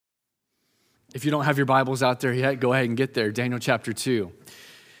If you don't have your Bibles out there yet, go ahead and get there. Daniel chapter 2.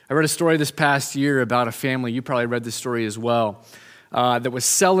 I read a story this past year about a family, you probably read this story as well, that was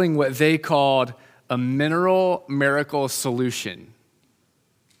selling what they called a mineral miracle solution.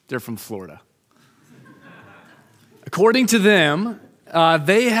 They're from Florida. According to them,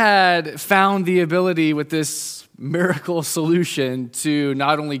 they had found the ability with this miracle solution to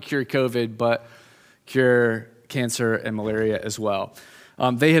not only cure COVID, but cure cancer and malaria as well.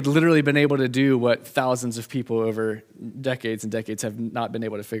 They had literally been able to do what thousands of people over decades and decades have not been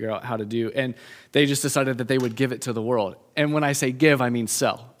able to figure out how to do. And they just decided that they would give it to the world. And when I say give, I mean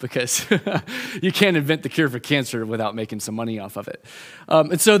sell, because you can't invent the cure for cancer without making some money off of it.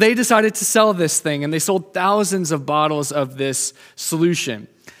 And so they decided to sell this thing, and they sold thousands of bottles of this solution.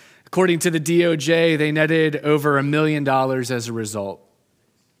 According to the DOJ, they netted over $1 million as a result.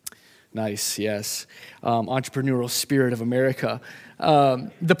 Nice, yes. Entrepreneurial spirit of America.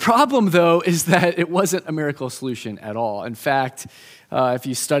 The problem, though, is that it wasn't a miracle solution at all. In fact, if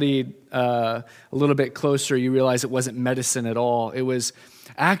you studied a little bit closer, you realize it wasn't medicine at all. It was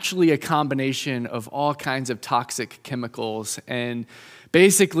actually a combination of all kinds of toxic chemicals, and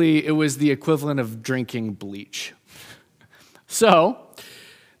basically it was the equivalent of drinking bleach. So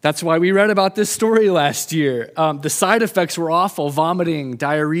that's why we read about this story last year. The side effects were awful: vomiting,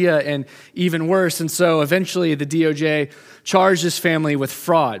 diarrhea, and even worse. And so eventually the DOJ charged this family with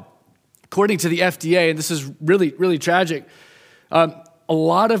fraud. According to the FDA, and this is really, really tragic, a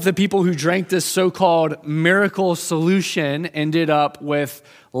lot of the people who drank this so-called miracle solution ended up with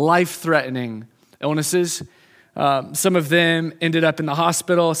life-threatening illnesses. Some of them ended up in the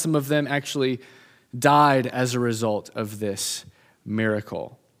hospital. Some of them actually died as a result of this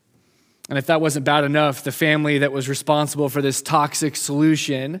miracle. And if that wasn't bad enough, the family that was responsible for this toxic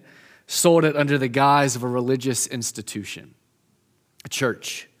solution sold it under the guise of a religious institution, a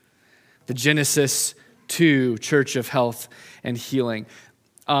church, the Genesis 2 Church of Health and Healing.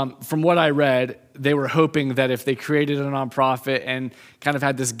 From what I read, they were hoping that if they created a nonprofit and kind of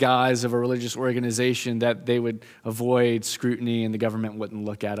had this guise of a religious organization, that they would avoid scrutiny and the government wouldn't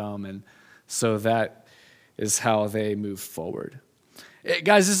look at them. And so that is how they moved forward.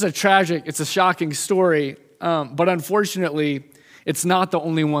 Guys, this is it's a shocking story, but unfortunately, it's not the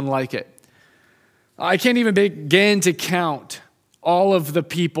only one like it. I can't even begin to count all of the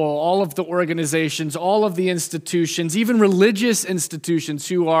people, all of the organizations, all of the institutions, even religious institutions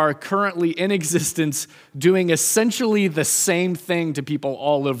who are currently in existence doing essentially the same thing to people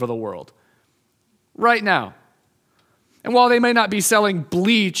all over the world right now. And while they may not be selling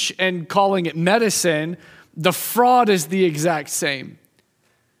bleach and calling it medicine, the fraud is the exact same.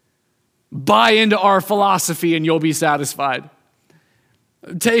 Buy into our philosophy and you'll be satisfied.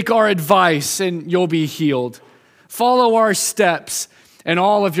 Take our advice and you'll be healed. Follow our steps and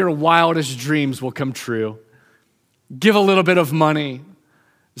all of your wildest dreams will come true. Give a little bit of money.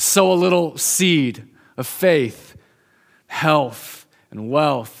 Sow a little seed of faith. Health and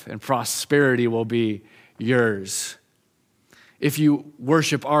wealth and prosperity will be yours. If you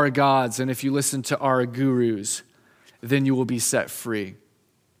worship our gods and if you listen to our gurus, then you will be set free.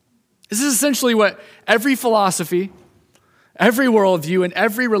 This is essentially what every philosophy, every worldview, and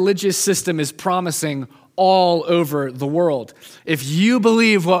every religious system is promising all over the world. If you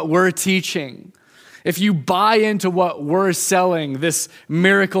believe what we're teaching, if you buy into what we're selling, this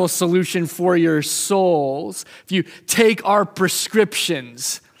miracle solution for your souls, if you take our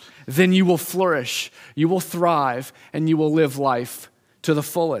prescriptions, then you will flourish, you will thrive, and you will live life to the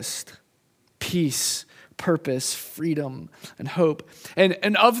fullest. Peace, purpose, freedom, and hope. And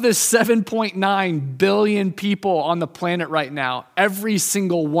of the 7.9 billion people on the planet right now, every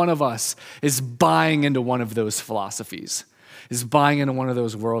single one of us is buying into one of those philosophies, is buying into one of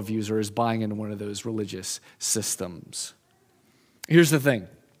those worldviews, or is buying into one of those religious systems. Here's the thing.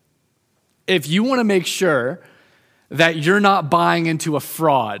 If you want to make sure that you're not buying into a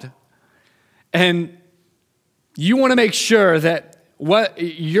fraud, and you want to make sure that what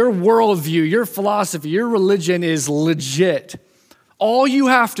your worldview, your philosophy, your religion is legit, all you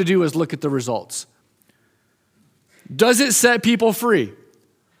have to do is look at the results. Does it set people free?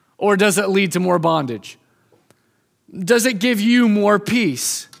 Or does it lead to more bondage? Does it give you more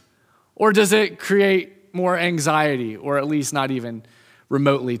peace? Or does it create more anxiety, or at least not even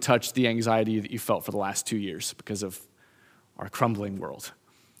remotely touch the anxiety that you felt for the last 2 years because of our crumbling world?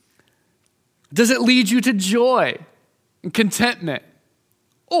 Does it lead you to joy and contentment?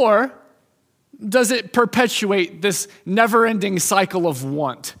 Or does it perpetuate this never-ending cycle of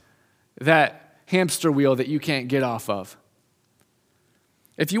want, that hamster wheel that you can't get off of?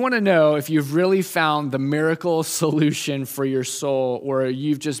 If you want to know if you've really found the miracle solution for your soul or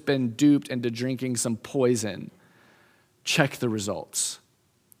you've just been duped into drinking some poison, check the results.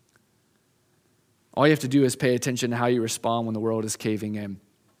 All you have to do is pay attention to how you respond when the world is caving in.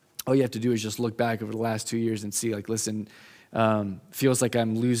 All you have to do is just look back over the last 2 years and see, like, listen, feels like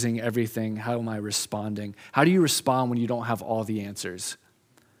I'm losing everything. How am I responding? How do you respond when you don't have all the answers?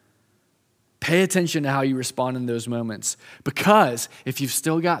 Pay attention to how you respond in those moments, because if you've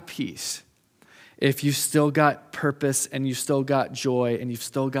still got peace, if you've still got purpose and you've still got joy and you've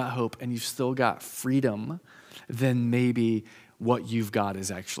still got hope and you've still got freedom, then maybe what you've got is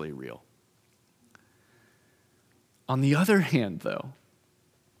actually real. On the other hand, though,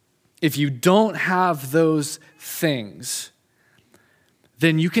 if you don't have those things,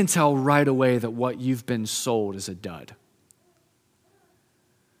 then you can tell right away that what you've been sold is a dud.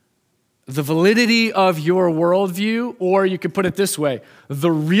 The validity of your worldview, or you could put it this way,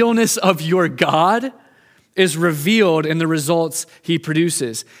 the realness of your God is revealed in the results he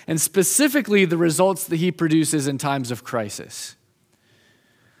produces, and specifically the results that he produces in times of crisis.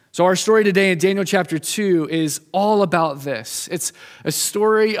 So our story today in Daniel chapter 2 is all about this. It's a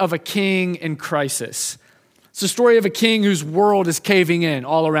story of a king in crisis. It's a story of a king whose world is caving in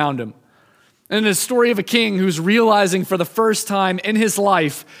all around him. And a story of a king who's realizing for the first time in his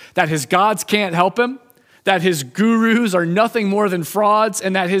life that his gods can't help him, that his gurus are nothing more than frauds,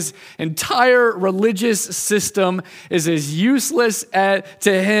 and that his entire religious system is as useless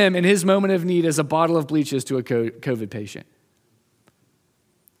to him in his moment of need as a bottle of bleach is to a COVID patient.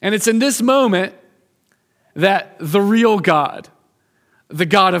 And it's in this moment that the real God, the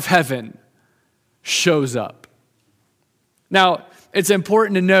God of heaven, shows up. Now, it's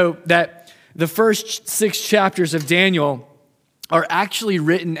important to note that the first 6 chapters of Daniel are actually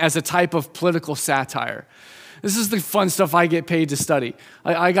written as a type of political satire. This is the fun stuff I get paid to study.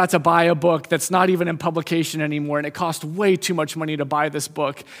 I got to buy a book that's not even in publication anymore, and it cost way too much money to buy this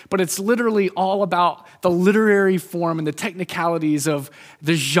book. But it's literally all about the literary form and the technicalities of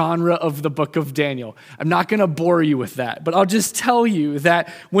the genre of the book of Daniel. I'm not going to bore you with that, but I'll just tell you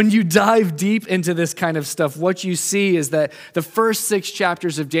that when you dive deep into this kind of stuff, what you see is that the first 6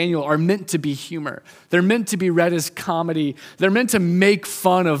 chapters of Daniel are meant to be humor. They're meant to be read as comedy. They're meant to make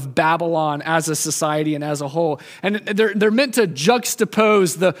fun of Babylon as a society and as a whole. And they're meant to juxtapose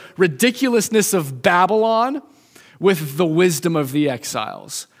the ridiculousness of Babylon with the wisdom of the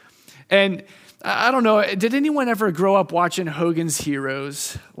exiles. And I don't know, did anyone ever grow up watching Hogan's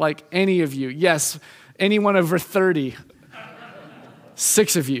Heroes? Like any of you? Yes, anyone over 30?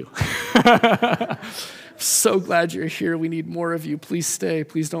 6 of you. So glad you're here. We need more of you. Please stay.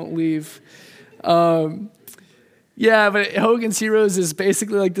 Please don't leave. Yeah, but Hogan's Heroes is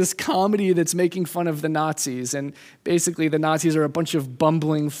basically like this comedy that's making fun of the Nazis. And basically the Nazis are a bunch of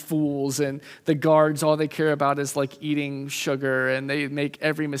bumbling fools, and the guards, all they care about is like eating sugar, and they make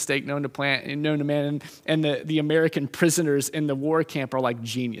every mistake known to man. And the American prisoners in the war camp are like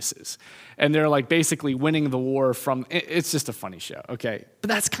geniuses. And they're like basically winning the war from, it's just a funny show, okay? But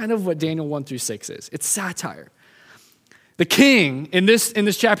that's kind of what Daniel 1-6 is. It's satire. The king, in this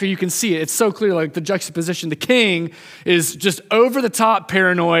chapter, you can see it. It's so clear, like the juxtaposition. The king is just over-the-top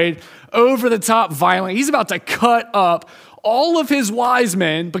paranoid, over-the-top violent. He's about to cut up all of his wise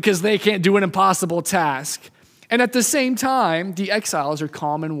men because they can't do an impossible task. And at the same time, the exiles are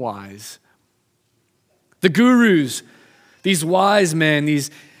calm and wise. The gurus, these wise men, these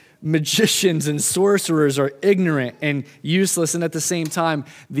magicians and sorcerers are ignorant and useless. And at the same time,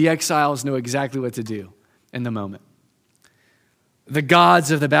 the exiles know exactly what to do in the moment. The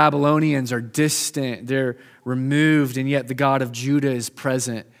gods of the Babylonians are distant, they're removed, and yet the God of Judah is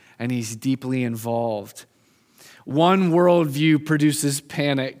present, and he's deeply involved. One worldview produces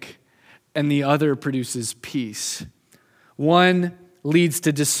panic, and the other produces peace. One leads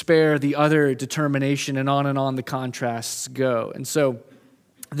to despair, the other determination, and on the contrasts go. And so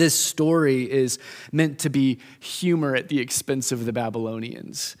this story is meant to be humor at the expense of the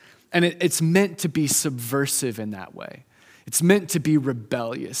Babylonians, and it's meant to be subversive in that way. It's meant to be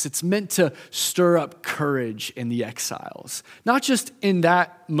rebellious. It's meant to stir up courage in the exiles. Not just in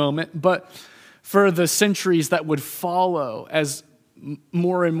that moment, but for the centuries that would follow as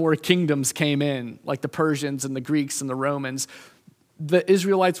more and more kingdoms came in, like the Persians and the Greeks and the Romans. The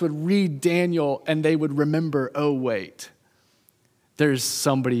Israelites would read Daniel and they would remember, oh, wait, there's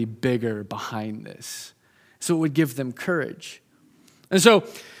somebody bigger behind this. So it would give them courage. And so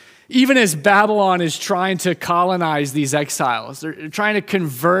even as Babylon is trying to colonize these exiles, they're trying to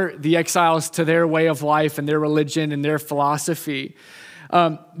convert the exiles to their way of life and their religion and their philosophy,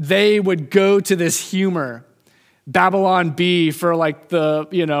 they would go to this humor Babylon B for like the,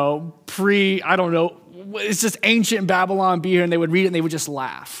 it's just ancient Babylon B here, and they would read it and they would just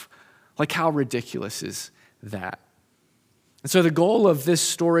laugh. Like, how ridiculous is that? And so the goal of this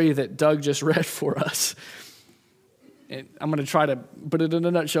story that Doug just read for us, and I'm going to try to put it in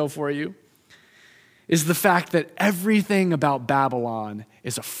a nutshell for you, is the fact that everything about Babylon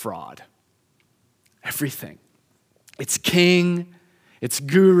is a fraud. Everything. Its king, its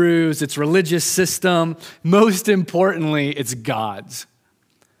gurus, its religious system, most importantly, its gods.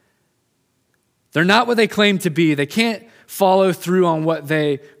 They're not what they claim to be. They can't follow through on what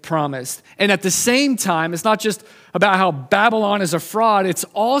they promised. And at the same time, it's not just about how Babylon is a fraud, it's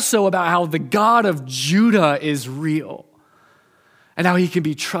also about how the God of Judah is real and how he can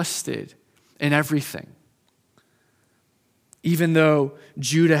be trusted in everything. Even though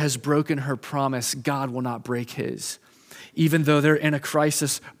Judah has broken her promise, God will not break his. Even though they're in a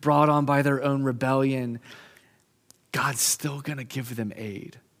crisis brought on by their own rebellion, God's still going to give them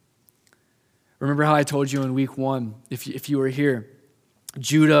aid. Remember how I told you in week 1, if you were here,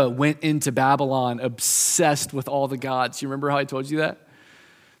 Judah went into Babylon obsessed with all the gods. You remember how I told you that?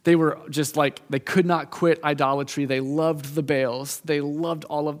 They were just like, they could not quit idolatry. They loved the Baals. They loved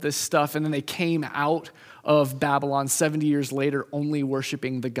all of this stuff. And then they came out of Babylon 70 years later only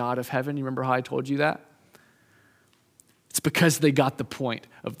worshiping the God of heaven. You remember how I told you that? It's because they got the point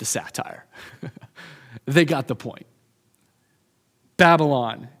of the satire. They got the point.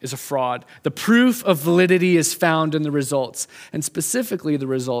 Babylon is a fraud. The proof of validity is found in the results, and specifically the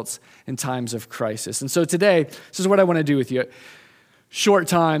results in times of crisis. And so today, this is what I want to do with you. Short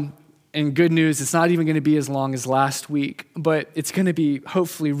time, and good news, it's not even going to be as long as last week, but it's going to be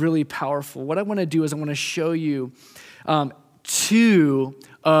hopefully really powerful. What I want to do is I want to show you 2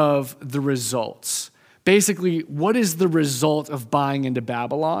 of the results. Basically, what is the result of buying into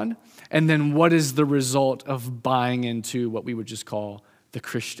Babylon? And then what is the result of buying into what we would just call the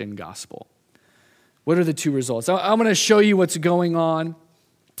Christian gospel? What are the 2 results? I'm going to show you what's going on.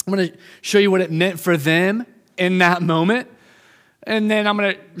 I'm going to show you what it meant for them in that moment. And then I'm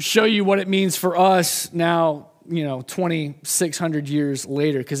going to show you what it means for us now, 2,600 years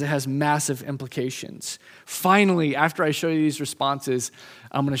later, because it has massive implications. Finally, after I show you these responses,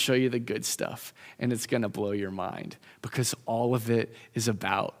 I'm going to show you the good stuff. And it's going to blow your mind because all of it is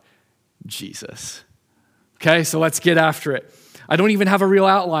about Jesus. Okay, so let's get after it. I don't even have a real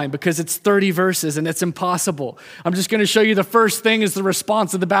outline because it's 30 verses and it's impossible. I'm just going to show you the first thing is the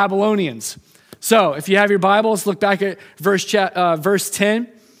response of the Babylonians. So if you have your Bibles, look back at verse 10.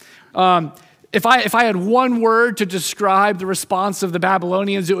 If I had one word to describe the response of the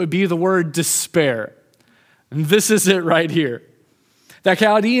Babylonians, it would be the word despair. And this is it right here. The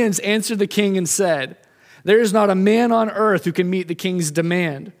Chaldeans answered the king and said, "There is not a man on earth who can meet the king's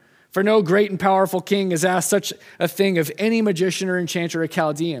demand. For no great and powerful king has asked such a thing of any magician or enchanter or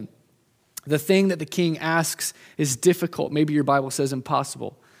Chaldean. The thing that the king asks is difficult." Maybe your Bible says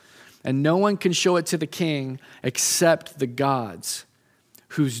impossible. "And no one can show it to the king except the gods,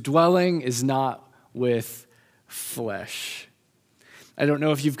 whose dwelling is not with flesh." I don't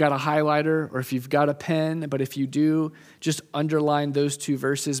know if you've got a highlighter or if you've got a pen, but if you do, just underline those 2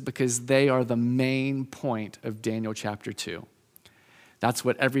 verses because they are the main point of Daniel chapter 2. That's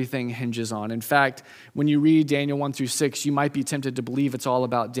what everything hinges on. In fact, when you read Daniel 1 through 6, you might be tempted to believe it's all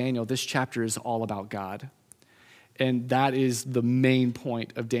about Daniel. This chapter is all about God. And that is the main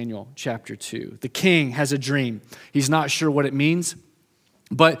point of Daniel chapter 2. The king has a dream. He's not sure what it means,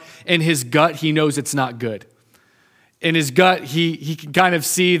 but in his gut, he knows it's not good. In his gut, he can kind of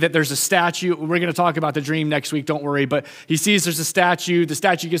see that there's a statue. We're going to talk about the dream next week, don't worry. But he sees there's a statue. The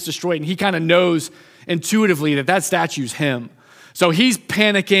statue gets destroyed, and he kind of knows intuitively that statue's him. So he's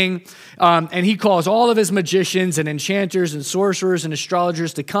panicking, and he calls all of his magicians and enchanters and sorcerers and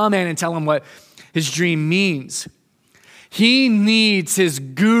astrologers to come in and tell him what his dream means. He needs his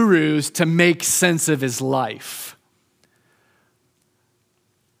gurus to make sense of his life.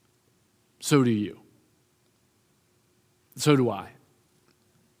 So do you. So do I.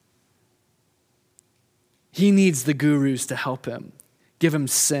 He needs the gurus to help him, give him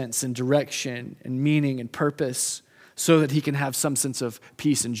sense and direction and meaning and purpose so that he can have some sense of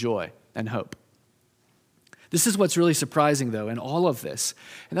peace and joy and hope. This is what's really surprising, though, in all of this,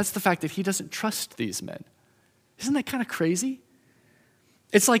 and that's the fact that he doesn't trust these men. Isn't that kind of crazy?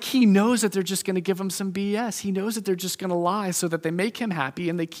 It's like he knows that they're just going to give him some BS. He knows that they're just going to lie so that they make him happy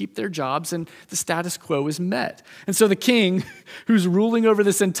and they keep their jobs and the status quo is met. And so the king, who's ruling over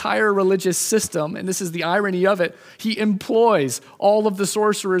this entire religious system, and this is the irony of it, he employs all of the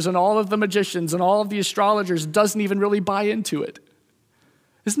sorcerers and all of the magicians and all of the astrologers, doesn't even really buy into it.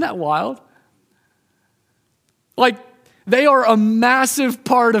 Isn't that wild? Like, they are a massive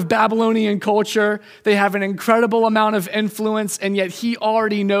part of Babylonian culture. They have an incredible amount of influence, and yet he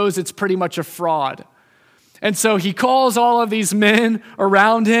already knows it's pretty much a fraud. And so he calls all of these men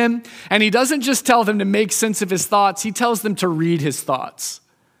around him, and he doesn't just tell them to make sense of his thoughts, he tells them to read his thoughts.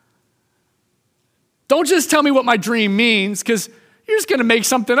 Don't just tell me what my dream means, because you're just going to make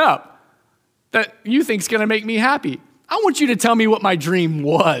something up that you think is going to make me happy. I want you to tell me what my dream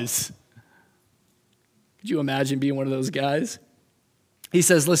was. Could you imagine being one of those guys? He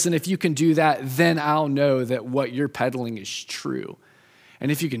says, listen, if you can do that, then I'll know that what you're peddling is true.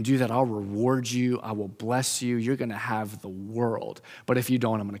 And if you can do that, I'll reward you. I will bless you. You're going to have the world. But if you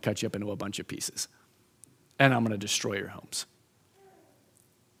don't, I'm going to cut you up into a bunch of pieces. And I'm going to destroy your homes.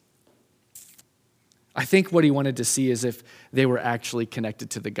 I think what he wanted to see is if they were actually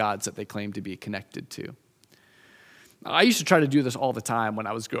connected to the gods that they claimed to be connected to. I used to try to do this all the time when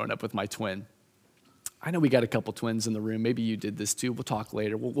I was growing up with my twin. I know we got a couple twins in the room. Maybe you did this too. We'll talk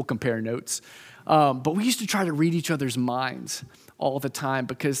later. We'll compare notes. But we used to try to read each other's minds all the time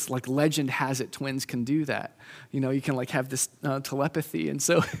because, like, legend has it, twins can do that. You know, you can like have this telepathy. And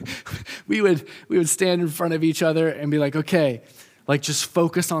so we would stand in front of each other and be like, okay, like just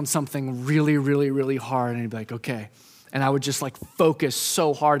focus on something really, really, really hard. And he'd be like, okay. And I would just like focus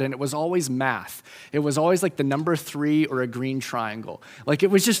so hard. And it was always math. It was always like the number 3 or a green triangle. Like it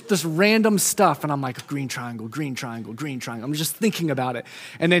was just this random stuff. And I'm like, green triangle, green triangle, green triangle. I'm just thinking about it.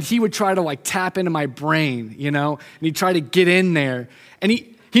 And then he would try to like tap into my brain, you know, and he'd try to get in there. And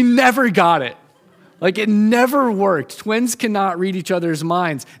he never got it. Like it never worked. Twins cannot read each other's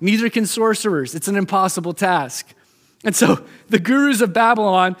minds. Neither can sorcerers. It's an impossible task. And so the gurus of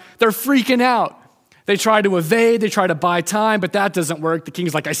Babylon, they're freaking out. They try to evade, they try to buy time, but that doesn't work. The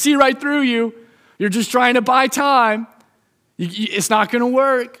king's like, I see right through you. You're just trying to buy time. It's not going to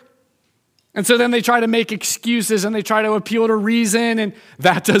work. And so then they try to make excuses and they try to appeal to reason, and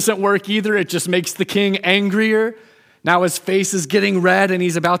that doesn't work either. It just makes the king angrier. Now his face is getting red and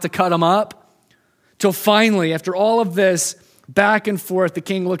he's about to cut him up. Till finally, after all of this back and forth, the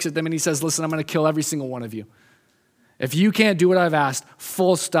king looks at them and he says, listen, I'm going to kill every single one of you. If you can't do what I've asked,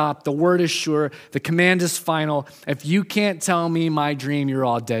 full stop. The word is sure. The command is final. If you can't tell me my dream, you're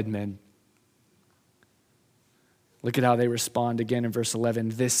all dead men. Look at how they respond again in verse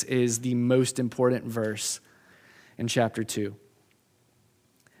 11. This is the most important verse in chapter 2.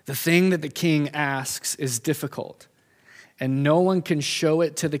 The thing that the king asks is difficult, and no one can show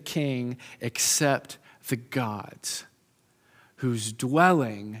it to the king except the gods, whose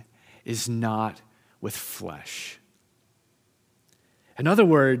dwelling is not with flesh. In other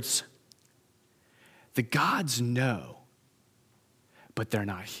words, the gods know, but they're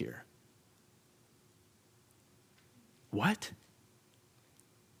not here. What?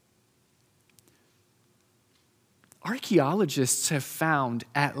 Archaeologists have found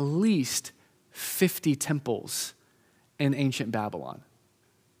at least 50 temples in ancient Babylon,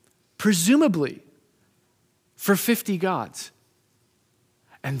 presumably for 50 gods.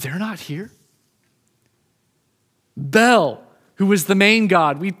 And they're not here? Bel, who was the main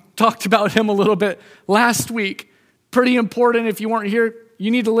god. We talked about him a little bit last week. Pretty important. If you weren't here,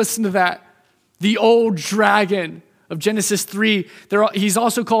 you need to listen to that. The old dragon of Genesis 3. He's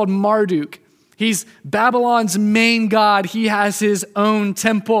also called Marduk. He's Babylon's main god. He has his own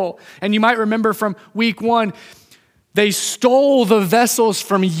temple. And you might remember from week 1, they stole the vessels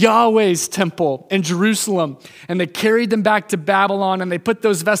from Yahweh's temple in Jerusalem, and they carried them back to Babylon, and they put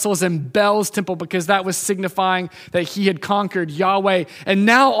those vessels in Bel's temple because that was signifying that he had conquered Yahweh. And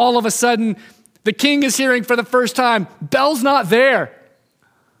now all of a sudden, the king is hearing for the first time, Bel's not there.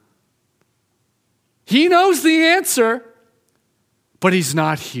 He knows the answer, but he's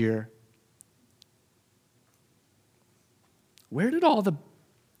not here. Where did all the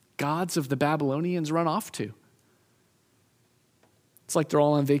gods of the Babylonians run off to? It's like they're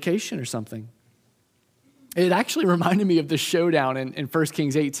all on vacation or something. It actually reminded me of the showdown in 1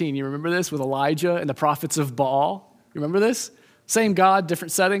 Kings 18. You remember this with Elijah and the prophets of Baal? You remember this? Same God,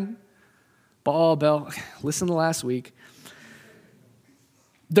 different setting. Baal, Bel. Listen to last week.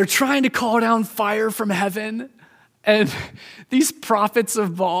 They're trying to call down fire from heaven. And these prophets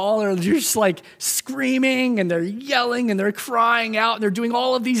of Baal are just like screaming and they're yelling and they're crying out and they're doing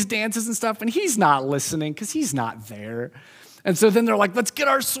all of these dances and stuff. And he's not listening because he's not there. And so then they're like, let's get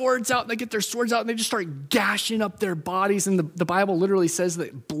our swords out. And they get their swords out and they just start gashing up their bodies. And the Bible literally says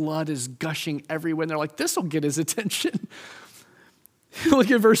that blood is gushing everywhere. And they're like, this will get his attention.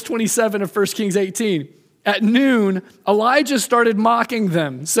 Look at verse 27 of 1 Kings 18. At noon, Elijah started mocking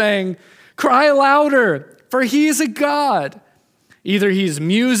them, saying, cry louder, for he is a god. Either he's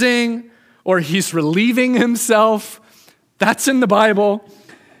musing or he's relieving himself. That's in the Bible.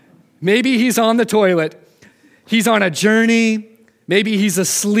 Maybe he's on the toilet. He's on a journey. Maybe he's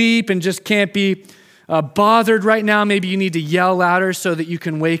asleep and just can't be bothered right now. Maybe you need to yell louder so that you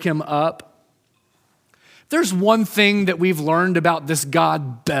can wake him up. There's one thing that we've learned about this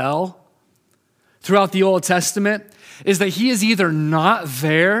God Bel throughout the Old Testament is that he is either not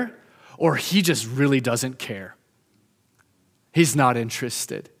there or he just really doesn't care. He's not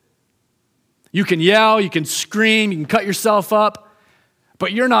interested. You can yell, you can scream, you can cut yourself up,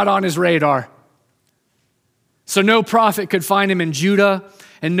 but you're not on his radar. So no prophet could find him in Judah,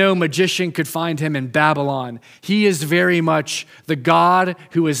 and no magician could find him in Babylon. He is very much the God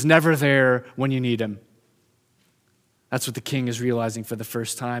who is never there when you need him. That's what the king is realizing for the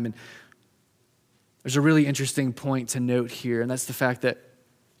first time. And there's a really interesting point to note here, and that's the fact that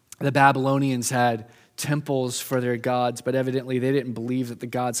the Babylonians had temples for their gods, but evidently they didn't believe that the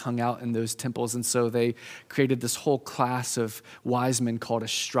gods hung out in those temples, and so they created this whole class of wise men called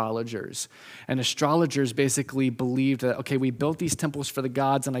astrologers. And astrologers basically believed that, okay, we built these temples for the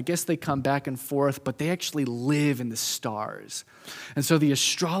gods, and I guess they come back and forth, but they actually live in the stars. And so the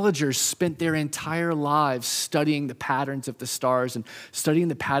astrologers spent their entire lives studying the patterns of the stars and studying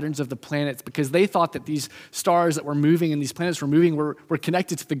the patterns of the planets because they thought that these stars that were moving and these planets were moving were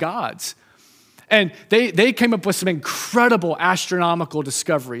connected to the gods. And they came up with some incredible astronomical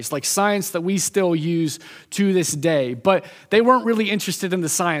discoveries, like science that we still use to this day. But they weren't really interested in the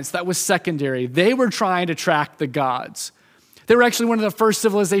science. That was secondary. They were trying to track the gods. They were actually one of the first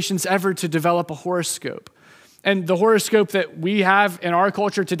civilizations ever to develop a horoscope. And the horoscope that we have in our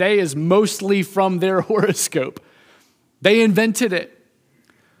culture today is mostly from their horoscope. They invented it.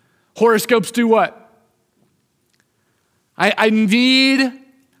 Horoscopes do what?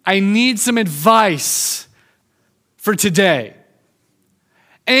 I need some advice for today.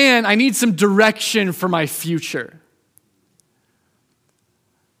 And I need some direction for my future.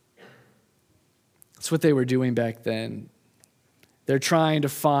 That's what they were doing back then. They're trying to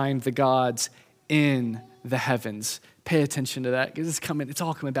find the gods in the heavens. Pay attention to that because it's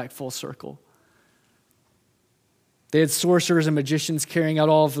all coming back full circle. They had sorcerers and magicians carrying out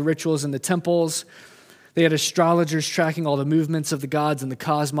all of the rituals in the temples. They had astrologers tracking all the movements of the gods in the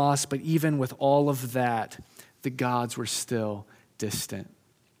cosmos, but even with all of that, the gods were still distant.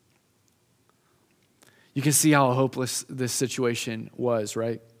 You can see how hopeless this situation was,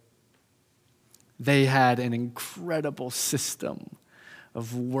 right? They had an incredible system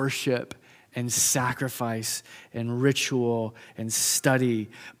of worship and sacrifice and ritual and study,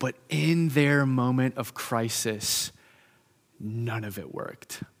 but in their moment of crisis, none of it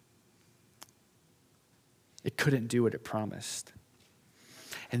worked. It couldn't do what it promised.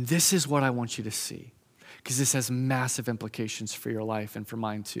 And this is what I want you to see, because this has massive implications for your life and for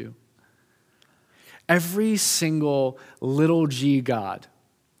mine too. Every single little g God,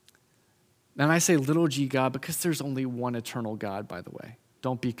 and I say little g God because there's only one eternal God, by the way.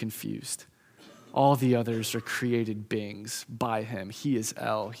 Don't be confused. All the others are created beings by him. He is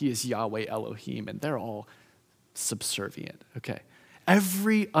El, he is Yahweh Elohim, and they're all subservient, okay?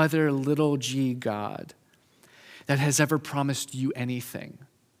 Every other little g God that has ever promised you anything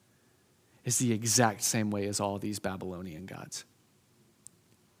is the exact same way as all these Babylonian gods.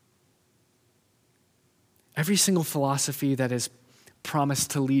 Every single philosophy that has promised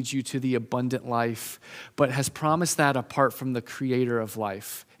to lead you to the abundant life, but has promised that apart from the creator of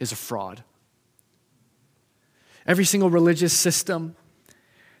life, is a fraud. Every single religious system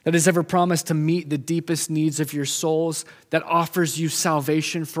that has ever promised to meet the deepest needs of your souls, that offers you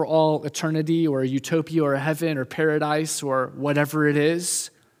salvation for all eternity, or a utopia, or a heaven, or paradise, or whatever it is,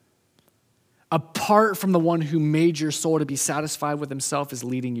 apart from the one who made your soul to be satisfied with himself, is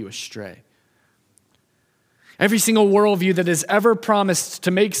leading you astray. Every single worldview that has ever promised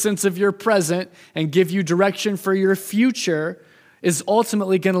to make sense of your present and give you direction for your future is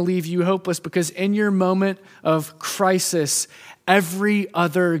ultimately going to leave you hopeless, because in your moment of crisis, every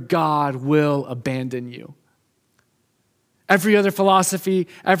other God will abandon you. Every other philosophy,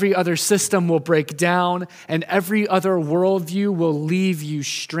 every other system will break down, and every other worldview will leave you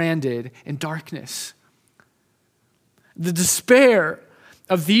stranded in darkness. The despair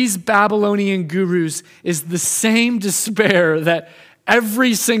of these Babylonian gurus is the same despair that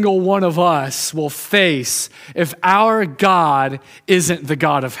every single one of us will face if our God isn't the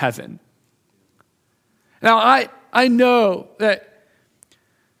God of heaven. Now, I know that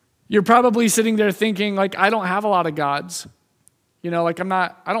you're probably sitting there thinking, like, I don't have a lot of gods. You know, like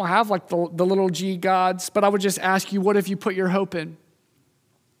I don't have like the little g gods, but I would just ask you, what have you put your hope in?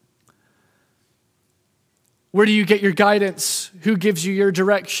 Where do you get your guidance? Who gives you your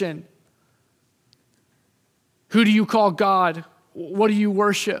direction? Who do you call God? What do you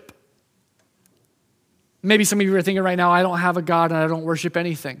worship? Maybe some of you are thinking right now, I don't have a God and I don't worship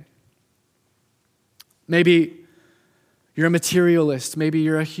anything. Maybe you're a materialist. Maybe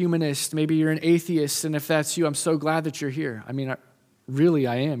you're a humanist. Maybe you're an atheist. And if that's you, I'm so glad that you're here. I mean, really,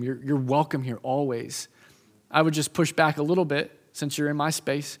 I am. You're welcome here always. I would just push back a little bit since you're in my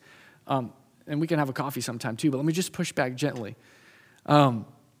space. And we can have a coffee sometime too, but let me just push back gently.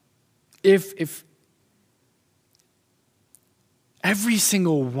 If every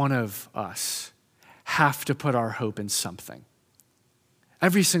single one of us have to put our hope in something.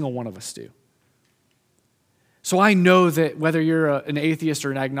 Every single one of us do. So I know that whether you're an atheist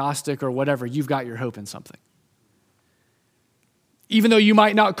or an agnostic or whatever, you've got your hope in something. Even though you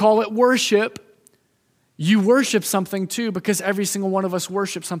might not call it worship, you worship something too, because every single one of us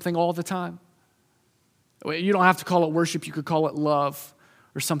worships something all the time. You don't have to call it worship, you could call it love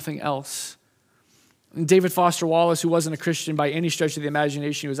or something else. And David Foster Wallace, who wasn't a Christian by any stretch of the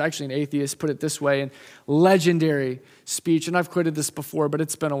imagination, he was actually an atheist, put it this way in legendary speech, and I've quoted this before, but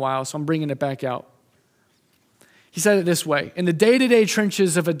it's been a while, so I'm bringing it back out. He said it this way: in the day-to-day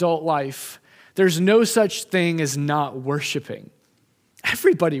trenches of adult life, there's no such thing as not worshiping.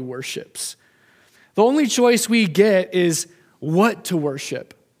 Everybody worships. The only choice we get is what to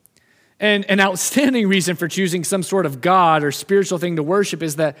worship. And an outstanding reason for choosing some sort of God or spiritual thing to worship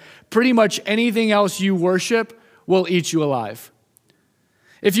is that pretty much anything else you worship will eat you alive.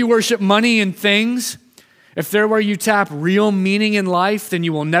 If you worship money and things, if they're where you tap real meaning in life, then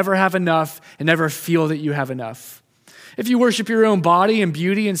you will never have enough and never feel that you have enough. If you worship your own body and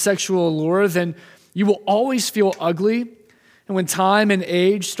beauty and sexual allure, then you will always feel ugly. And when time and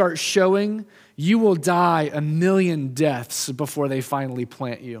age start showing, you will die a million deaths before they finally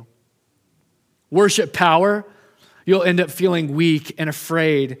plant you. Worship power, you'll end up feeling weak and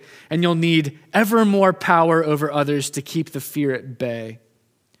afraid, and you'll need ever more power over others to keep the fear at bay.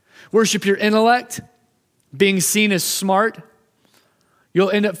 Worship your intellect, being seen as smart,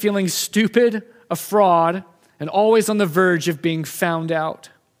 you'll end up feeling stupid, a fraud, and always on the verge of being found out.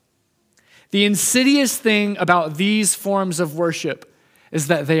 The insidious thing about these forms of worship is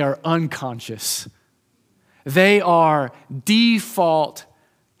that they are unconscious. They are default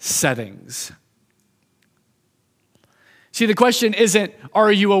settings. See, the question isn't, are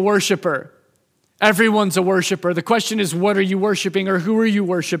you a worshiper? Everyone's a worshiper. The question is, what are you worshiping or who are you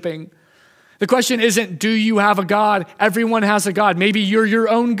worshiping? The question isn't, do you have a God? Everyone has a God. Maybe you're your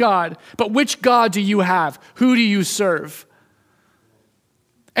own God. But which God do you have? Who do you serve?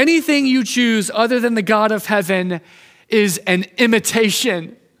 Anything you choose other than the God of heaven is an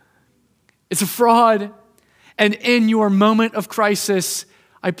imitation. It's a fraud. And in your moment of crisis,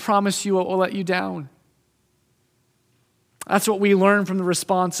 I promise you it will let you down. That's what we learn from the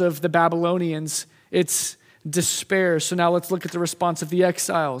response of the Babylonians. It's despair. So now let's look at the response of the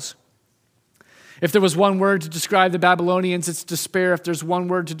exiles. If there was one word to describe the Babylonians, it's despair. If there's one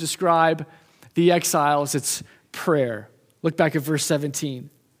word to describe the exiles, it's prayer. Look back at verse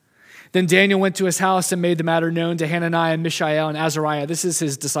 17. Then Daniel went to his house and made the matter known to Hananiah, Mishael, and Azariah. This is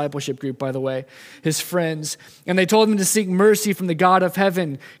his discipleship group, by the way, his friends. And they told him to seek mercy from the God of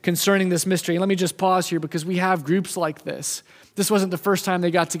heaven concerning this mystery. And let me just pause here because we have groups like this. This wasn't the first time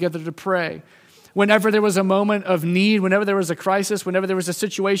they got together to pray. Whenever there was a moment of need, whenever there was a crisis, whenever there was a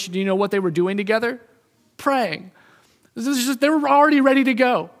situation, do you know what they were doing together? Praying. They were already ready to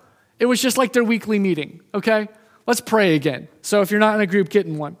go. It was just like their weekly meeting, okay? Let's pray again. So if you're not in a group, get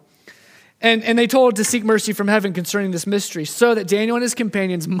in one. And they told to seek mercy from heaven concerning this mystery so that Daniel and his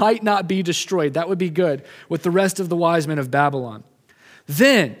companions might not be destroyed. That would be good with the rest of the wise men of Babylon.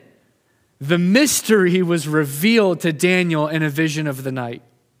 Then the mystery was revealed to Daniel in a vision of the night.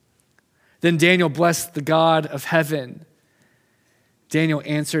 Then Daniel blessed the God of heaven. Daniel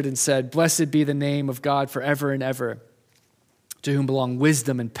answered and said, "Blessed be the name of God forever and ever, to whom belong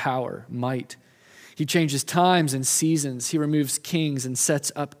wisdom and power, might. He changes times and seasons. He removes kings and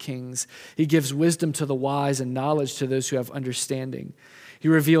sets up kings. He gives wisdom to the wise and knowledge to those who have understanding. He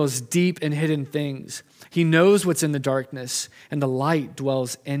reveals deep and hidden things. He knows what's in the darkness, and the light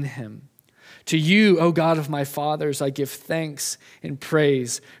dwells in him. To you, O God of my fathers, I give thanks and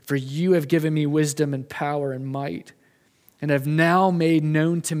praise, for you have given me wisdom and power and might, and have now made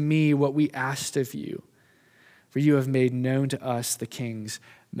known to me what we asked of you. For you have made known to us the king's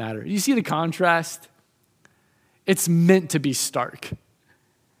matter." You see the contrast? It's meant to be stark.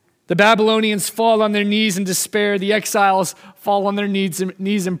 The Babylonians fall on their knees in despair. The exiles fall on their knees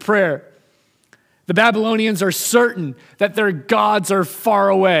in prayer. The Babylonians are certain that their gods are far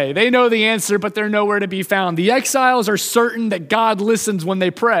away. They know the answer, but they're nowhere to be found. The exiles are certain that God listens when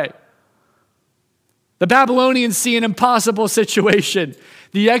they pray. The Babylonians see an impossible situation.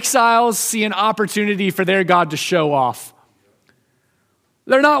 The exiles see an opportunity for their God to show off.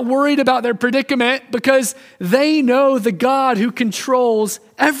 They're not worried about their predicament because they know the God who controls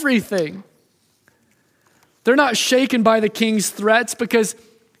everything. They're not shaken by the king's threats because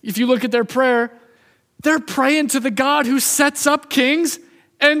if you look at their prayer, they're praying to the God who sets up kings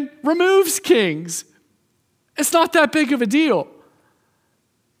and removes kings. It's not that big of a deal.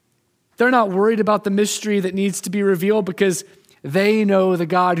 They're not worried about the mystery that needs to be revealed because they know the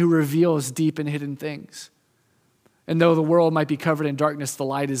God who reveals deep and hidden things. And though the world might be covered in darkness, the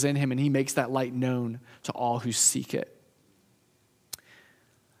light is in him, and he makes that light known to all who seek it.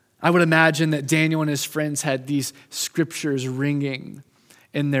 I would imagine that Daniel and his friends had these scriptures ringing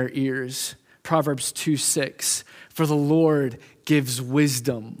in their ears. Proverbs 2:6, for the Lord gives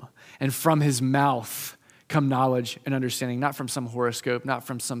wisdom, and from his mouth come knowledge and understanding, not from some horoscope, not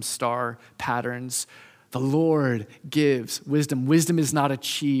from some star patterns. The Lord gives wisdom. Wisdom is not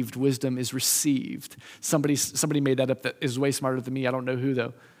achieved. Wisdom is received. Somebody made that up that is way smarter than me. I don't know who,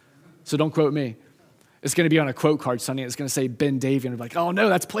 though. So don't quote me. It's going to be on a quote card Sunday. It's going to say Ben Davian. And be like, oh, no,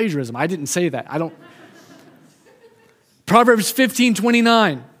 that's plagiarism. I didn't say that. Proverbs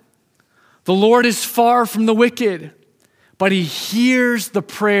 15:29. The Lord is far from the wicked, but he hears the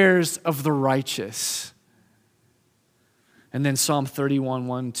prayers of the righteous. And then Psalm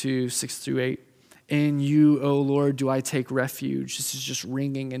 31:1, 2, 6 through 8. In you, O Lord, do I take refuge. This is just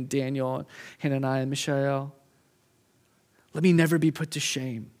ringing in Daniel, Hananiah, and Mishael. Let me never be put to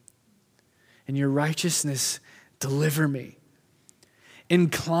shame. In your righteousness, deliver me.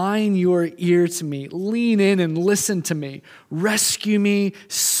 Incline your ear to me. Lean in and listen to me. Rescue me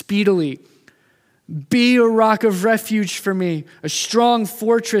speedily. Be a rock of refuge for me, a strong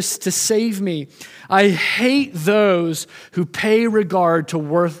fortress to save me. I hate those who pay regard to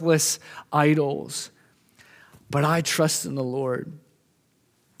worthless idols, but I trust in the Lord.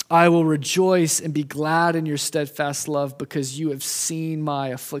 I will rejoice and be glad in your steadfast love because you have seen my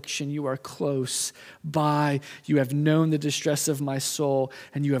affliction. You are close by. You have known the distress of my soul,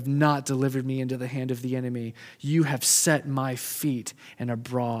 and you have not delivered me into the hand of the enemy. You have set my feet in a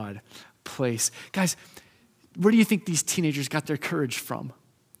broad place. Guys, where do you think these teenagers got their courage from?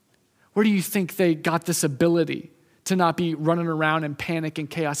 Where do you think they got this ability to not be running around in panic and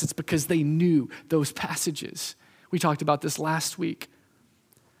chaos? It's because they knew those passages. We talked about this last week.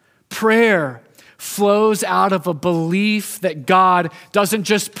 Prayer flows out of a belief that God doesn't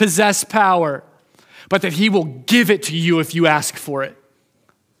just possess power, but that he will give it to you if you ask for it.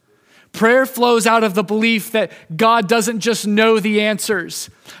 Prayer flows out of the belief that God doesn't just know the answers,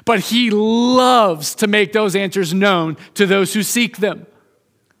 but he loves to make those answers known to those who seek them.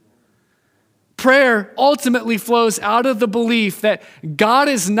 Prayer ultimately flows out of the belief that God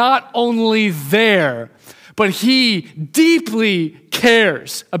is not only there, but he deeply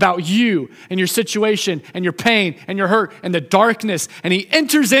cares about you and your situation and your pain and your hurt and the darkness, and he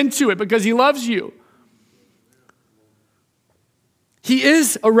enters into it because he loves you. He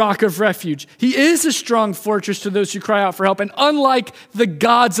is a rock of refuge. He is a strong fortress to those who cry out for help. And unlike the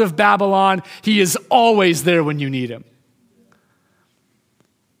gods of Babylon, he is always there when you need him.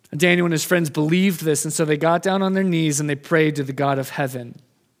 And Daniel and his friends believed this, and so they got down on their knees and they prayed to the God of heaven.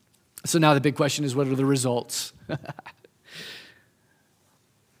 So now the big question is, what are the results?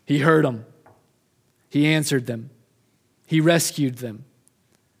 He heard them. He answered them. He rescued them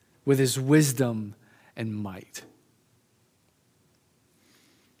with his wisdom and might.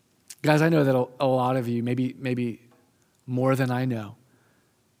 Guys, I know that a lot of you, maybe more than I know,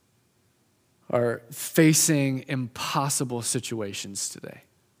 are facing impossible situations today.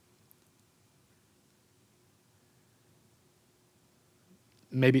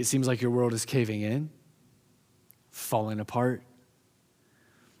 Maybe it seems like your world is caving in, falling apart.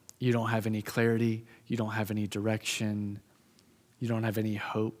 You don't have any clarity. You don't have any direction. You don't have any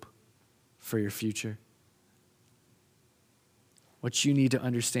hope for your future. What you need to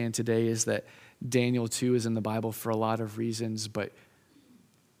understand today is that Daniel 2 is in the Bible for a lot of reasons, but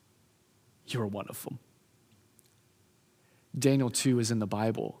you're one of them. Daniel 2 is in the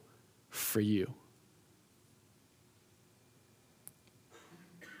Bible for you.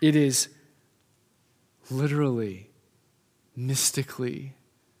 It is literally, mystically,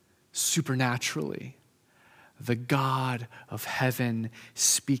 supernaturally the God of heaven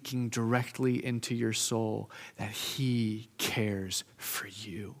speaking directly into your soul that he cares for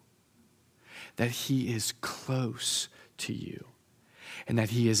you, that he is close to you, and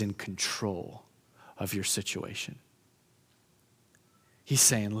that he is in control of your situation. He's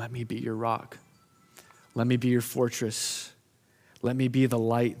saying, let me be your rock. Let me be your fortress. Let me be the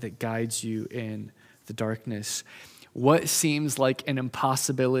light that guides you in the the darkness. What seems like an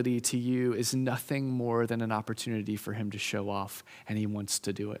impossibility to you is nothing more than an opportunity for him to show off, and he wants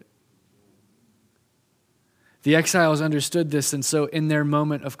to do it. The exiles understood this, and so in their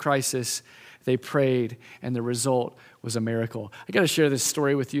moment of crisis, they prayed, and the result was a miracle. I got to share this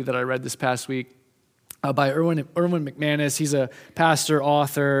story with you that I read this past week by Erwin McManus. He's a pastor,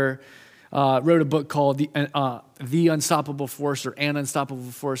 author, wrote a book called The Unstoppable Force or An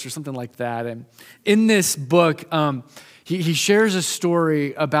Unstoppable Force or something like that. And in this book, he shares a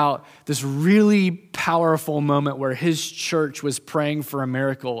story about this really powerful moment where his church was praying for a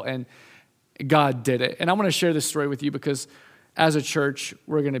miracle, and God did it. And I want to share this story with you because as a church,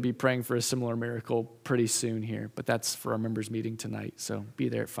 we're going to be praying for a similar miracle pretty soon here, but that's for our members meeting tonight, so be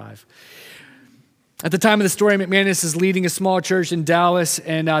there at 5. At the time of the story, McManus is leading a small church in Dallas,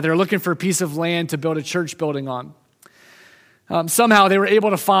 and they're looking for a piece of land to build a church building on. Somehow they were able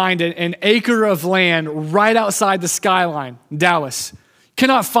to find an acre of land right outside the skyline in Dallas.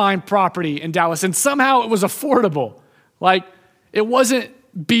 Cannot find property in Dallas, and somehow it was affordable. Like, it wasn't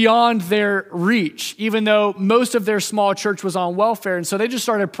beyond their reach, even though most of their small church was on welfare. And so they just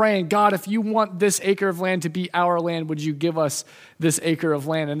started praying, God, if you want this acre of land to be our land, would you give us this acre of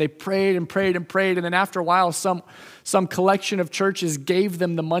land? And they prayed and prayed and prayed. And then after a while, some collection of churches gave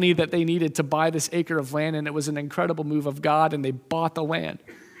them the money that they needed to buy this acre of land. And it was an incredible move of God, and they bought the land.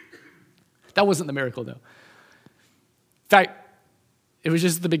 That wasn't the miracle, though. In fact, it was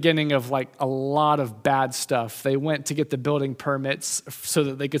just the beginning of like a lot of bad stuff. They went to get the building permits so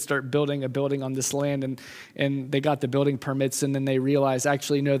that they could start building a building on this land, and they got the building permits, and then they realized,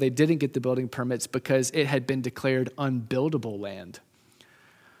 actually, no, they didn't get the building permits because it had been declared unbuildable land,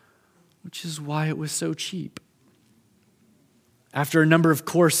 which is why it was so cheap. After a number of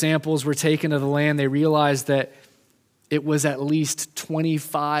core samples were taken of the land, they realized that it was at least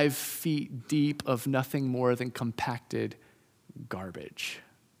 25 feet deep of nothing more than compacted garbage.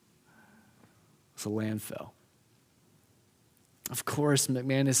 It's a landfill. Of course,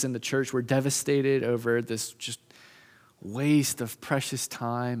 McManus and the church were devastated over this just waste of precious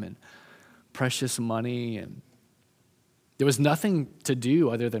time and precious money, and there was nothing to do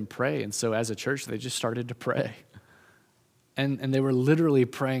other than pray. And so as a church, they just started to pray. And they were literally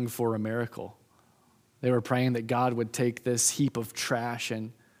praying for a miracle. They were praying that God would take this heap of trash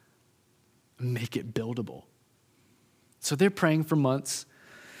and make it buildable. So they're praying for months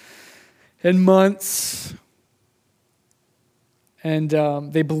and months. And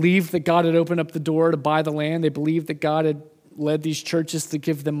they believed that God had opened up the door to buy the land. They believed that God had led these churches to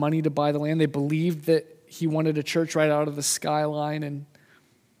give them money to buy the land. They believed that he wanted a church right out of the skyline. And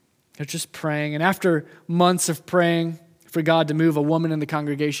they're just praying. And after months of praying for God to move, a woman in the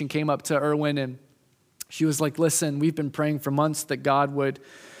congregation came up to Erwin, and she was like, listen, we've been praying for months that God would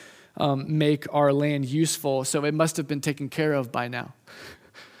make our land useful, so it must have been taken care of by now.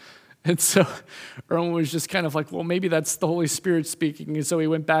 And so Erwin was just kind of like, well, maybe that's the Holy Spirit speaking. And so he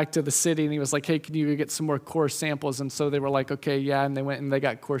went back to the city, and he was like, hey, can you get some more core samples? And so they were like, okay, yeah. And they went and they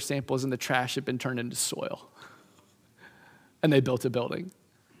got core samples, and the trash had been turned into soil. And they built a building.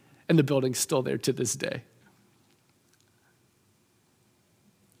 And the building's still there to this day.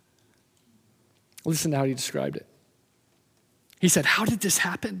 Listen to how he described it. He said, how did this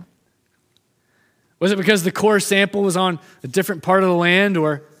happen? Was it because the core sample was on a different part of the land,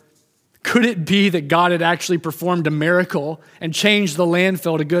 or could it be that God had actually performed a miracle and changed the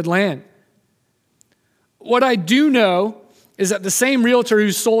landfill to good land? What I do know is that the same realtor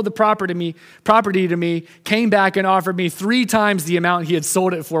who sold the property to me came back and offered me 3 times the amount he had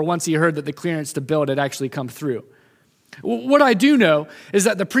sold it for once he heard that the clearance to build had actually come through. What I do know is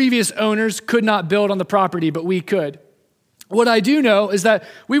that the previous owners could not build on the property, but we could. What I do know is that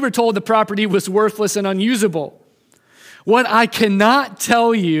we were told the property was worthless and unusable. What I cannot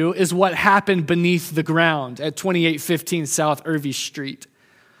tell you is what happened beneath the ground at 2815 South Irvie Street.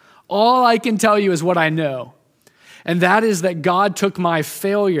 All I can tell you is what I know, and that is that God took my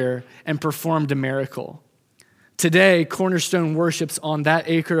failure and performed a miracle. Today, Cornerstone worships on that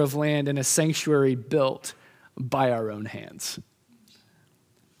acre of land in a sanctuary built by our own hands.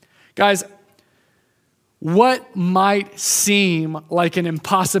 Guys, what might seem like an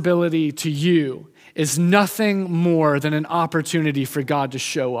impossibility to you is nothing more than an opportunity for God to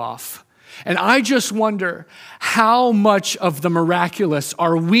show off. And I just wonder, how much of the miraculous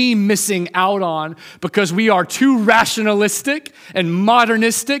are we missing out on because we are too rationalistic and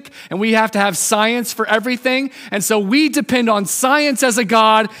modernistic, and we have to have science for everything. And so we depend on science as a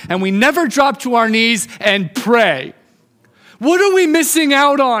God, and we never drop to our knees and pray. What are we missing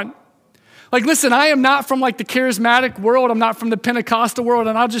out on? Like, listen, I am not from like the charismatic world. I'm not from the Pentecostal world.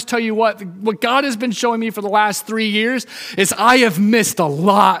 And I'll just tell you what God has been showing me for the last 3 years is I have missed a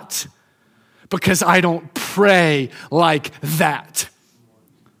lot because I don't pray like that.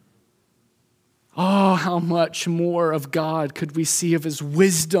 Oh, how much more of God could we see of his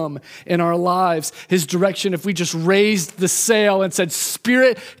wisdom in our lives, his direction, if we just raised the sail and said,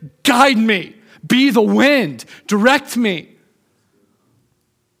 Spirit, guide me, be the wind, direct me.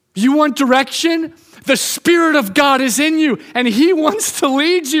 You want direction? The Spirit of God is in you, and he wants to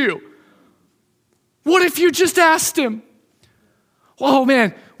lead you. What if you just asked him? Oh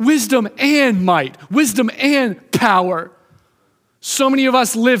man, wisdom and might, wisdom and power. So many of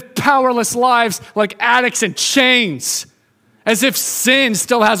us live powerless lives like addicts in chains, as if sin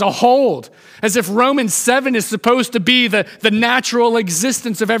still has a hold, as if Romans 7 is supposed to be the natural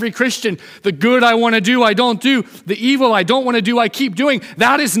existence of every Christian. The good I want to do, I don't do. The evil I don't want to do, I keep doing.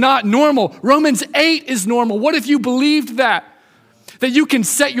 That is not normal. Romans 8 is normal. What if you believed that? That you can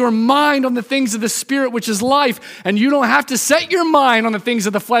set your mind on the things of the Spirit, which is life, and you don't have to set your mind on the things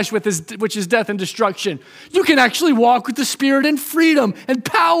of the flesh, which is death and destruction. You can actually walk with the Spirit in freedom and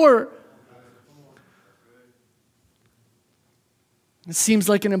power. It seems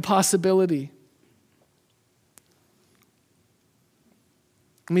like an impossibility.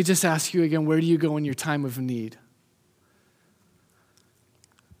 Let me just ask you again, where do you go in your time of need?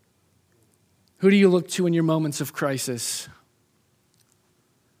 Who do you look to in your moments of crisis?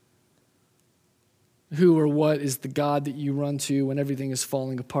 Who or what is the God that you run to when everything is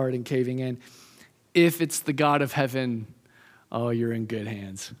falling apart and caving in? If it's the God of heaven, oh, you're in good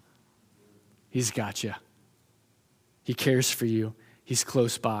hands. He's got you. He cares for you. He's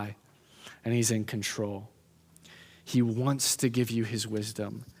close by, and he's in control. He wants to give you his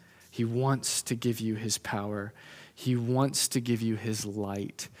wisdom. He wants to give you his power. He wants to give you his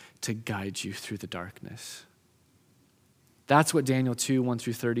light to guide you through the darkness. That's what Daniel 2, 1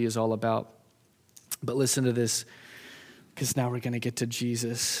 through 30 is all about. But listen to this, because now we're going to get to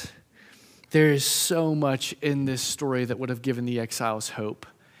Jesus. There is so much in this story that would have given the exiles hope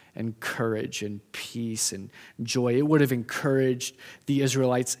and courage and peace and joy. It would have encouraged the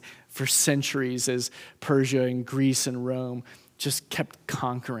Israelites for centuries as Persia and Greece and Rome just kept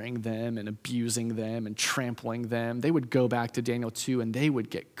conquering them and abusing them and trampling them. They would go back to Daniel 2 and they would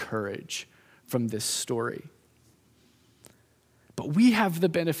get courage from this story. But we have the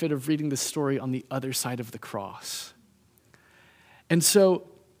benefit of reading the story on the other side of the cross. And so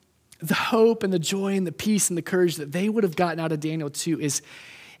the hope and the joy and the peace and the courage that they would have gotten out of Daniel 2 is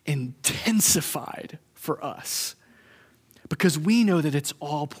intensified for us because we know that it's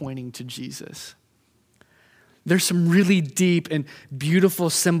all pointing to Jesus. There's some really deep and beautiful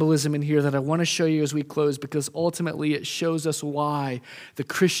symbolism in here that I want to show you as we close, because ultimately it shows us why the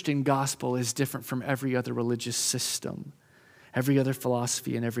Christian gospel is different from every other religious system, every other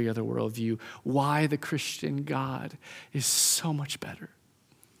philosophy, and every other worldview. Why the Christian God is so mumuch better.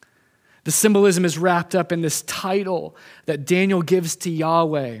 The symbolism is wrapped up in this title that Daniel gives to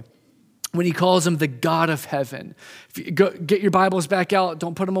Yahweh when he calls him the God of heaven. If you get your Bibles back out,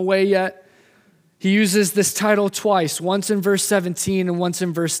 don't put them away yet. He uses this title twice, once in verse 17 and once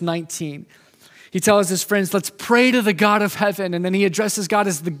in verse 19. He tells his friends, let's pray to the God of heaven, and then he addresses God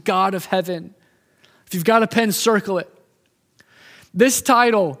as the God of heaven. If you've got a pen, circle it. This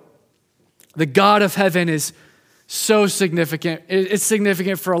title, the God of heaven, is so significant. It's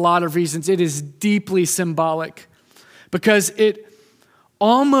significant for a lot of reasons. It is deeply symbolic because it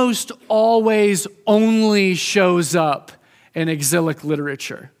almost always only shows up in exilic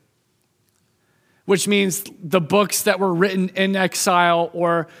literature, which means the books that were written in exile,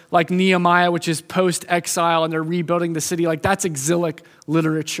 or like Nehemiah, which is post-exile and they're rebuilding the city, like that's exilic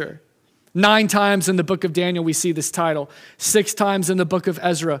literature. 9 times in the book of Daniel, we see this title. 6 times in the book of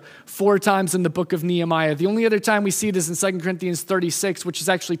Ezra. 4 times in the book of Nehemiah. The only other time we see it is in 2 Corinthians 36, which is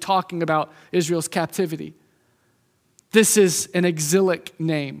actually talking about Israel's captivity. This is an exilic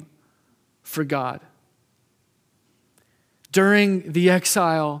name for God. During the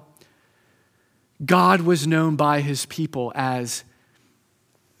exile, God was known by his people as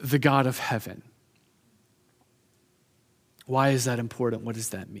the God of heaven. Why is that important? What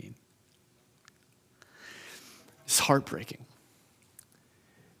does that mean? It's heartbreaking.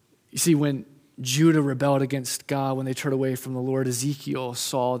 You see, when Judah rebelled against God, when they turned away from the Lord, Ezekiel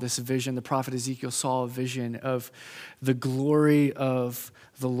saw this vision. The prophet Ezekiel saw a vision of the glory of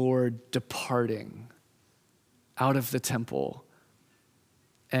the Lord departing out of the temple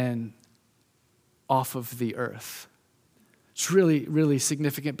and off of the earth. It's really, really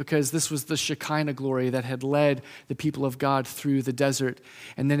significant because this was the Shekinah glory that had led the people of God through the desert.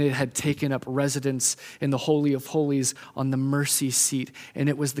 And then it had taken up residence in the Holy of Holies on the mercy seat. And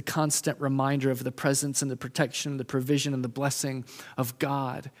it was the constant reminder of the presence and the protection, the provision and the blessing of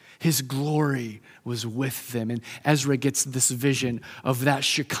God. His glory was with them. And Ezra gets this vision of that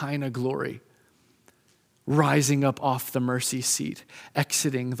Shekinah glory rising up off the mercy seat,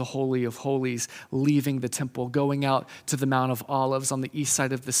 exiting the Holy of Holies, leaving the temple, going out to the Mount of Olives on the east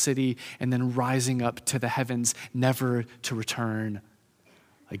side of the city, and then rising up to the heavens, never to return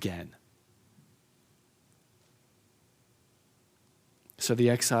again. So the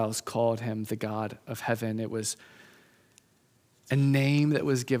exiles called him the God of heaven. It was a name that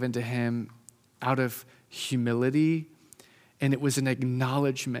was given to him out of humility, and it was an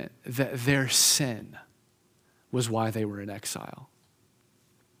acknowledgement that their sin was why they were in exile.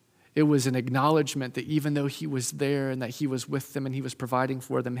 It was an acknowledgement that even though he was there and that he was with them and he was providing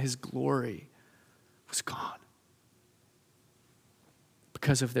for them, his glory was gone.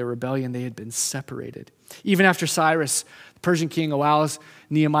 Because of their rebellion, they had been separated. Even after Cyrus, the Persian king, allows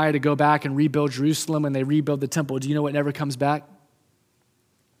Nehemiah to go back and rebuild Jerusalem and they rebuild the temple, do you know what never comes back?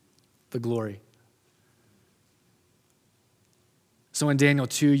 The glory. So in Daniel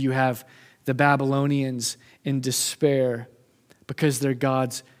 2, you have the Babylonians in despair because their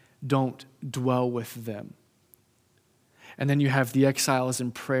gods don't dwell with them. And then you have the exiles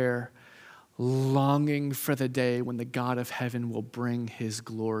in prayer, longing for the day when the God of heaven will bring his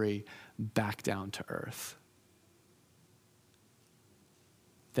glory back down to earth.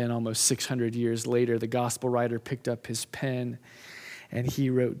 Then almost 600 years later, the gospel writer picked up his pen and he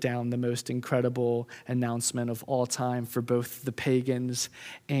wrote down the most incredible announcement of all time for both the pagans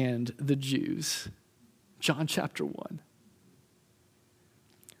and the Jews. John chapter 1.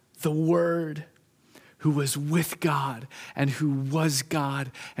 The Word who was with God and who was God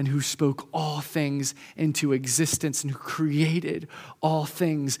and who spoke all things into existence and who created all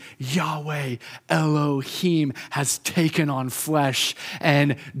things, Yahweh Elohim, has taken on flesh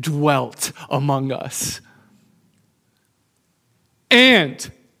and dwelt among us. And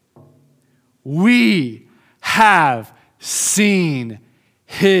we have seen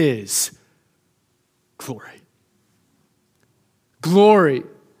his glory. Glory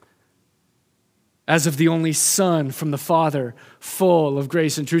as of the only Son from the Father, full of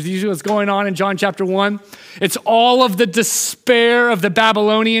grace and truth. You see what's going on in John chapter 1? It's all of the despair of the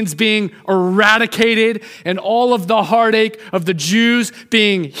Babylonians being eradicated and all of the heartache of the Jews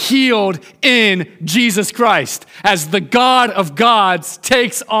being healed in Jesus Christ as the God of gods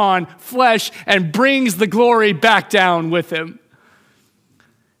takes on flesh and brings the glory back down with him.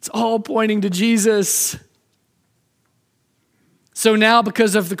 It's all pointing to Jesus. So now,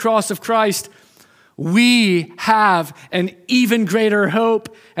 because of the cross of Christ, we have an even greater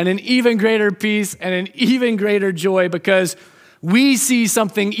hope and an even greater peace and an even greater joy because we see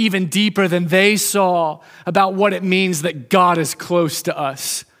something even deeper than they saw about what it means that God is close to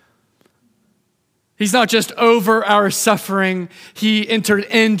us. He's not just over our suffering, he entered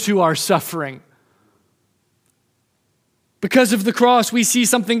into our suffering. Because of the cross, we see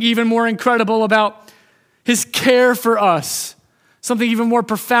something even more incredible about his care for us. Something even more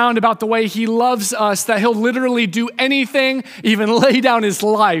profound about the way he loves us, that he'll literally do anything, even lay down his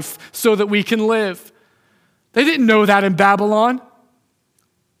life so that we can live. They didn't know that in Babylon.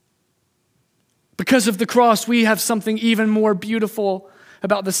 Because of the cross, we have something even more beautiful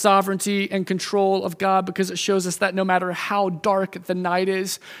about the sovereignty and control of God, because it shows us that no matter how dark the night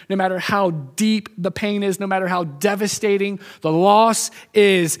is, no matter how deep the pain is, no matter how devastating the loss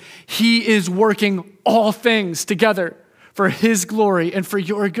is, he is working all things together for his glory and for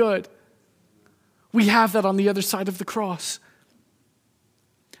your good. We have that on the other side of the cross.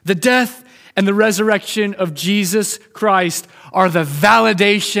 The death and the resurrection of Jesus Christ are the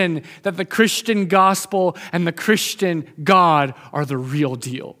validation that the Christian gospel and the Christian God are the real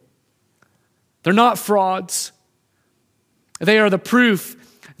deal. They're not frauds. They are the proof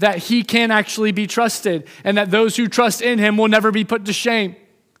that he can actually be trusted and that those who trust in him will never be put to shame.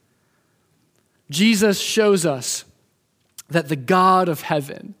 Jesus shows us that the God of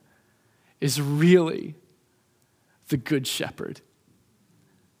heaven is really the good shepherd.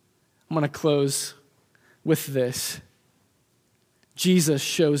 I'm going to close with this. Jesus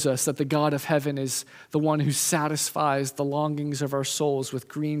shows us that the God of heaven is the one who satisfies the longings of our souls with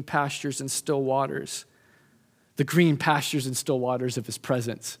green pastures and still waters, the green pastures and still waters of his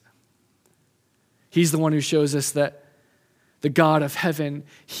presence. He's the one who shows us that the God of heaven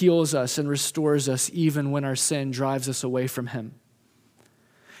heals us and restores us even when our sin drives us away from him.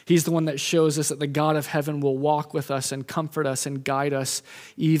 He's the one that shows us that the God of heaven will walk with us and comfort us and guide us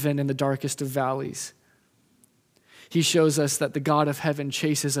even in the darkest of valleys. He shows us that the God of heaven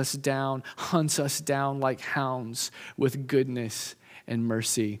chases us down, hunts us down like hounds with goodness and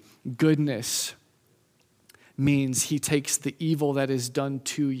mercy. Goodness means he takes the evil that is done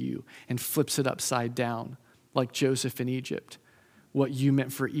to you and flips it upside down, like Joseph in Egypt. What you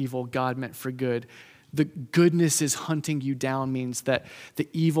meant for evil, God meant for good. The goodness is hunting you down means that the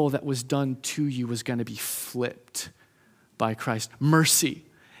evil that was done to you was going to be flipped by Christ. Mercy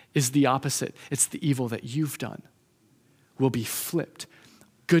is the opposite. It's the evil that you've done will be flipped.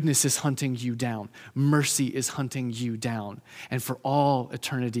 Goodness is hunting you down. Mercy is hunting you down. And for all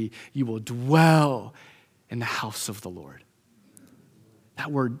eternity, you will dwell in the house of the Lord.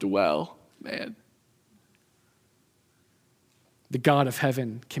 That word dwell, man. The God of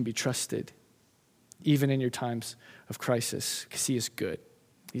heaven can be trusted, even in your times of crisis, because he is good.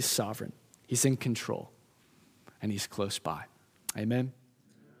 He's sovereign. He's in control. And he's close by. Amen.